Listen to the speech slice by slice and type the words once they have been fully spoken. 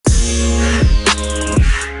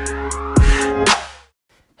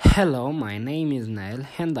Hello, my name is Nael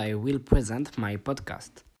and I will present my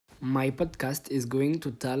podcast. My podcast is going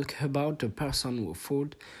to talk about a person who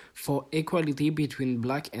fought for equality between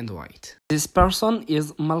black and white. This person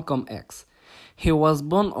is Malcolm X. He was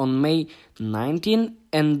born on May 19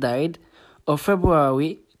 and died on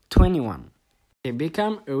February 21. He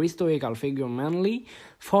became a historical figure mainly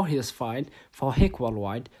for his fight for equal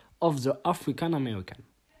rights of the African American.